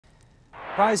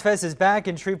Prize Fest is back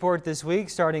in Shreveport this week,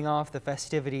 starting off the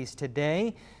festivities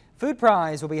today. Food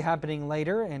Prize will be happening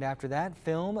later, and after that,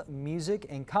 Film, Music,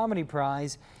 and Comedy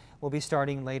Prize will be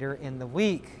starting later in the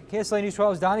week. KSLA News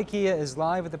 12's Donna Kia is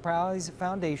live at the Prize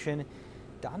Foundation.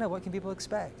 Donna, what can people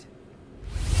expect?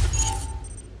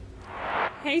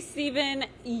 Hey Stephen,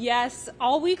 yes,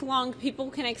 all week long people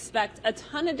can expect a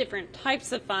ton of different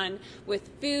types of fun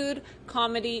with food,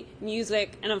 comedy,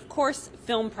 music, and of course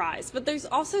Film Prize. But there's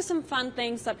also some fun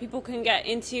things that people can get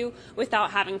into without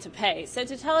having to pay. So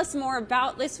to tell us more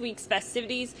about this week's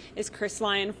festivities is Chris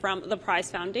Lyon from the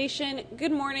Prize Foundation.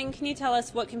 Good morning, can you tell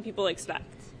us what can people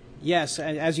expect? Yes,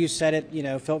 as you said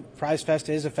it, Prize Fest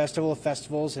is a festival of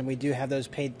festivals, and we do have those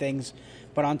paid things.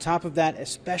 But on top of that,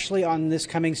 especially on this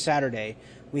coming Saturday,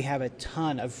 we have a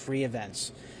ton of free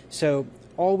events. So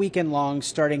all weekend long,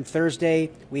 starting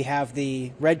Thursday, we have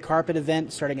the red carpet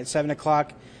event starting at 7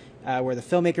 o'clock, where the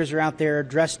filmmakers are out there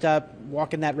dressed up,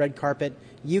 walking that red carpet.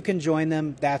 You can join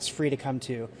them. That's free to come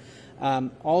to.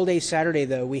 All day Saturday,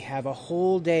 though, we have a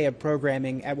whole day of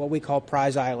programming at what we call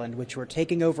Prize Island, which we're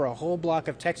taking over a whole block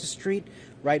of Texas Street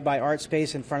right by Art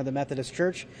Space in front of the Methodist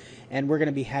Church. And we're going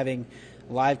to be having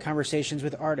live conversations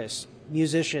with artists,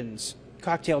 musicians,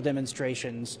 cocktail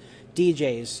demonstrations,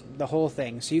 DJs, the whole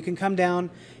thing. So you can come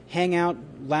down, hang out,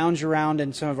 lounge around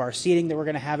in some of our seating that we're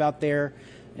going to have out there,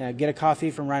 get a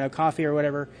coffee from Rhino Coffee or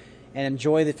whatever, and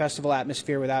enjoy the festival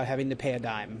atmosphere without having to pay a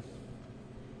dime.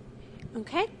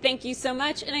 Okay, thank you so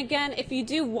much. And again, if you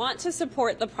do want to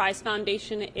support the Prize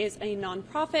Foundation, it is a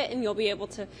nonprofit, and you'll be able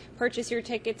to purchase your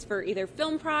tickets for either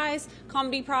Film Prize,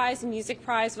 Comedy Prize, Music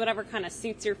Prize, whatever kind of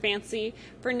suits your fancy.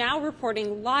 For now,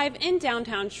 reporting live in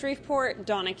downtown Shreveport,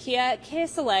 Donna Kia,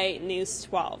 KSLA News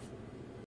 12.